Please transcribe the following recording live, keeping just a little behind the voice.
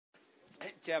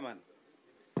Chairman,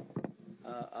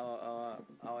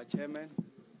 our chairman,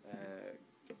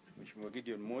 Mheshimiwa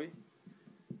Gideon Moi,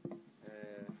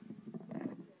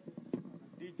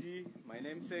 DG, my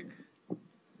namesake,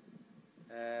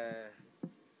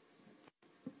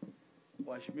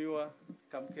 Waheshimiwa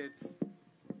Kamket,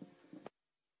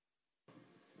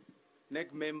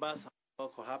 NEC members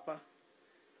wako hapa,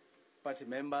 party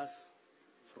members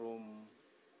from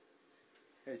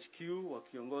HQ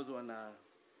wakiongozwa na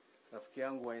rafiki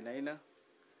yangu wa Inaina,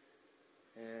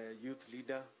 youth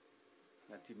leader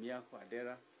na timu yako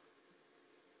Adera,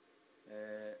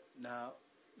 na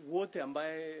wote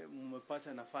ambaye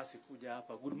mmepata nafasi kuja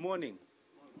hapa. Good morning.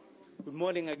 Good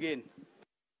morning again.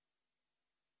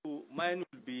 Mine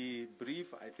will be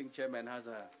brief. I think Chairman has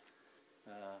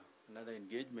another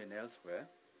engagement elsewhere.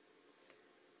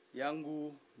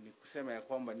 Yangu ni kusema ya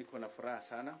kwamba niko na furaha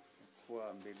sana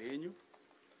kwa mbele yenu.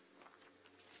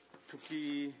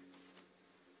 Tukitoa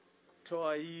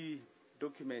hii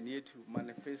document yetu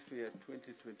manifesto ya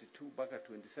 2022 mpaka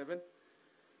 27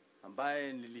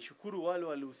 ambaye nilishukuru wale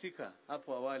walihusika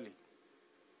hapo awali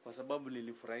kwa sababu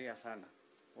nilifurahia sana.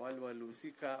 Wale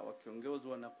walihusika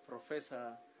wakiongozwa na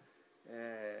Professor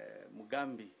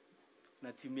Mugambi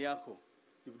na timu yako.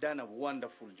 You've done a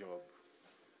wonderful job.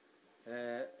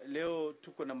 Leo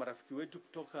tuko na marafiki wetu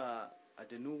kutoka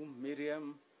Adenu,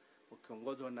 Miriam,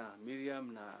 wakiongozwa na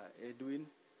Miriam na Edwin.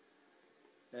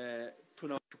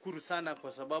 Tunashukuru sana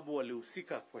kwa sababu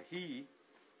walihusika kwa hii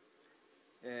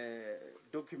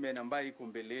document ambayo iko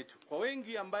mbele yetu. Kwa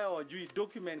wengi ambayo hawajui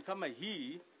document kama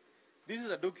hii, this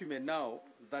is a document now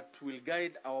that will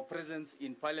guide our presence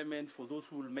in parliament for those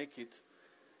who will make it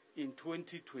in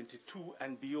 2022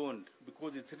 and beyond,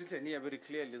 because it's written here very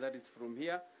clearly that it's from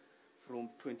here, from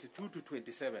 22 to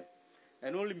 27.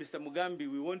 And only Mr. Mugambi,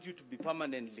 we want you to be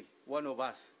permanently one of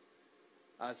us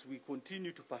as we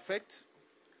continue to perfect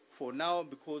for now,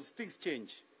 because things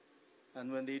change.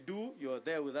 And when they do, you're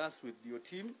there with us, with your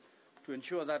team, to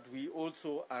ensure that we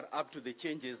also are up to the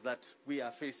changes that we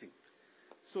are facing.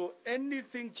 So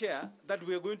anything, Chair, that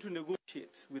we are going to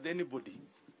negotiate with anybody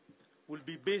will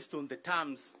be based on the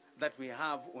terms that we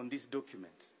have on this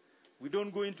document. We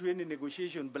don't go into any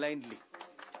negotiation blindly.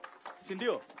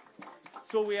 Sindio?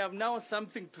 So we have now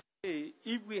something to say.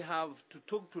 If we have to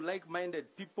talk to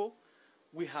like-minded people,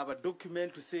 we have a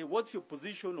document to say, what's your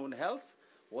position on health?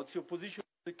 What's your position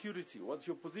on security? What's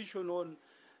your position on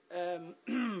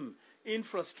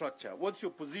infrastructure? What's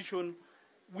your position?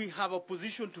 We have a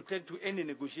position to take to any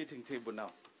negotiating table now.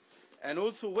 And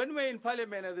also, when we're in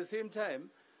parliament at the same time,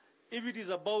 if it is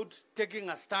about taking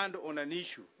a stand on an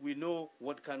issue, we know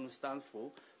what KANU stands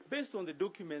for, based on the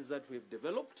documents that we've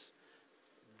developed,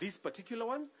 this particular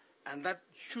one, and that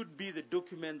should be the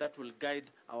document that will guide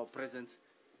our presence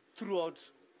throughout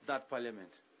that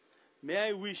parliament. May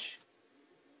I wish,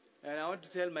 and I want to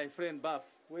tell my friend Baf,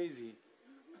 where is he?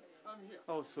 I'm here.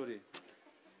 Oh, sorry.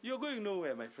 You're going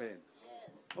nowhere, my friend.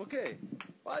 Yes. Okay.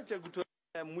 Wacha kutoa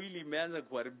mwili imeanza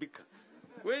kuharibika.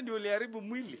 Wewe ndio uliharibu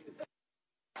mwili.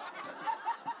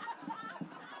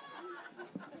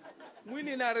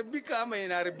 Mwili inaharibika ama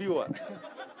inaharibiwa?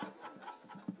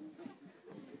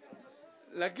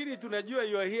 Lakini tunajua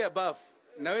you are here, Baf.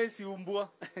 Na wewe si umbwa.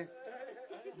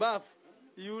 Baf,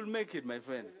 you will make it, my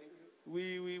friend.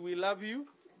 We love you.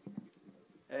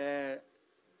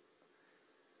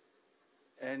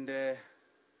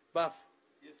 Baf,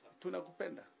 Yes, sir.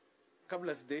 tunakupenda.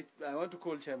 Kabla sija, I want to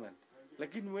call chairman.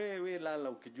 Lakini wewe lala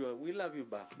ukijua, we love you,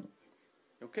 Baf.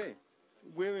 Okay?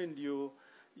 Wewe ndio,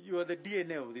 you are the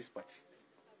DNA of this party.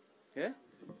 Yeah?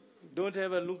 Don't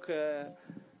ever look,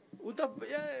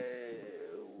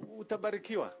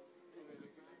 utabarikiwa.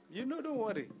 You know, don't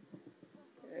worry.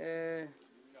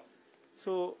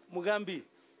 So, Mugambi,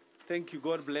 thank you.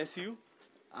 God bless you.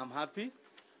 I'm happy.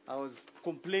 I was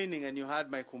complaining, and you heard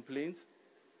my complaints,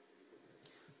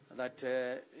 that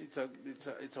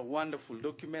it's a wonderful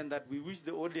document that we wish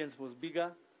the audience was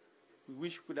bigger. We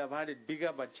wish we could have had it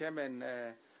bigger, but chairman,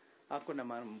 ako na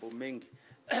mambo mengi.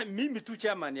 Mimi tu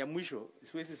chairman ya mwisho,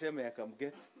 siwezi sema ya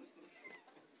Kamget.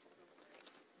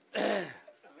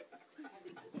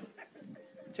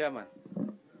 Chairman.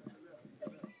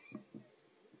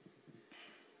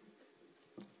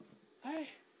 Hai.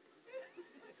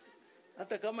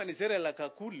 Hata kama ni sera la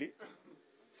kakuli,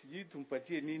 sijui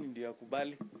tumpatie nini ndio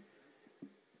akubali.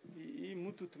 Hii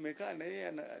mtu tumekaa na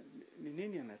yeye ni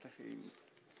nini anataka hii mtu.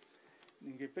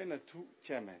 Ningependa tu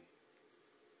chairman.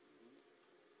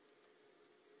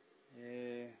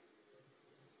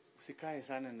 Usikae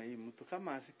sana na hii mtu,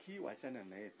 kama asikii wachana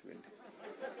na yeye tuende.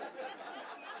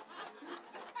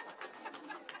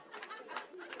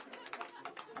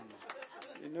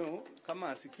 You know, kama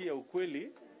asikia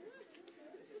ukweli,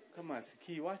 kama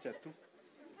asikii wacha tu.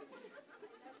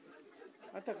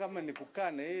 Hata kama ni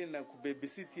kukaa na yeye na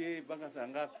kubabysit yeye mpaka saa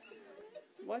ngapi.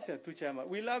 Wacha tu chama.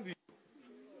 We love you.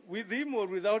 With him or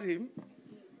without him,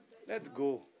 let's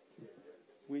go.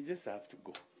 We just have to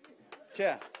go.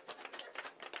 Chair.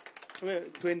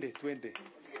 Twende.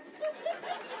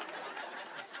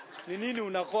 Ni nini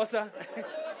unakosa?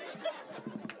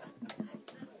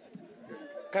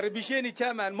 Karibisheni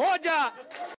chairman. Moja!